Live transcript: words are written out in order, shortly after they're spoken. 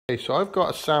Okay, so I've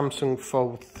got a Samsung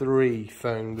Fold 3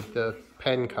 phone with the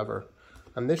pen cover,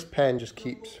 and this pen just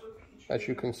keeps, as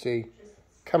you can see,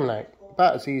 coming out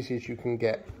about as easy as you can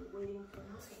get.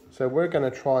 So we're going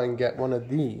to try and get one of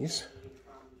these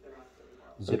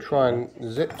and try and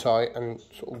zip tie and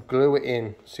sort of glue it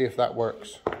in, see if that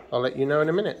works. I'll let you know in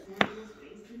a minute.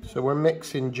 So we're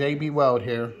mixing JB Weld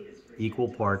here.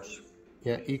 Equal parts.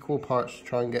 Yeah, equal parts to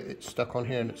try and get it stuck on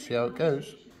here, and let's see how it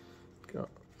goes.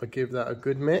 I'll give that a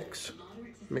good mix.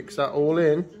 Mix that all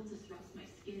in.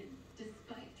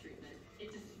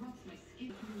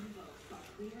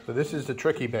 So this is the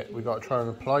tricky bit. We've got to try and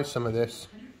apply some of this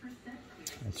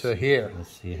to here.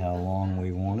 Let's see how long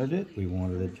we wanted it. We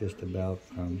wanted it just about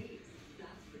from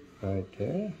right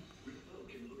there.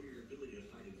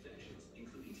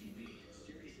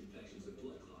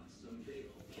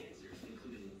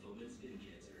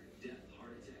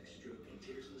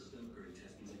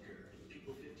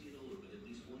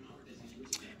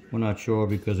 We're not sure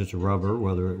because it's rubber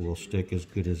whether it will stick as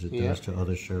good as it does to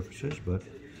other surfaces, but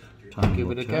time give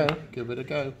will it a tell. go. Give it a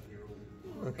go.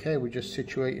 Okay, we're just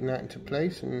situating that into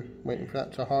place and waiting for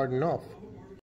that to harden off.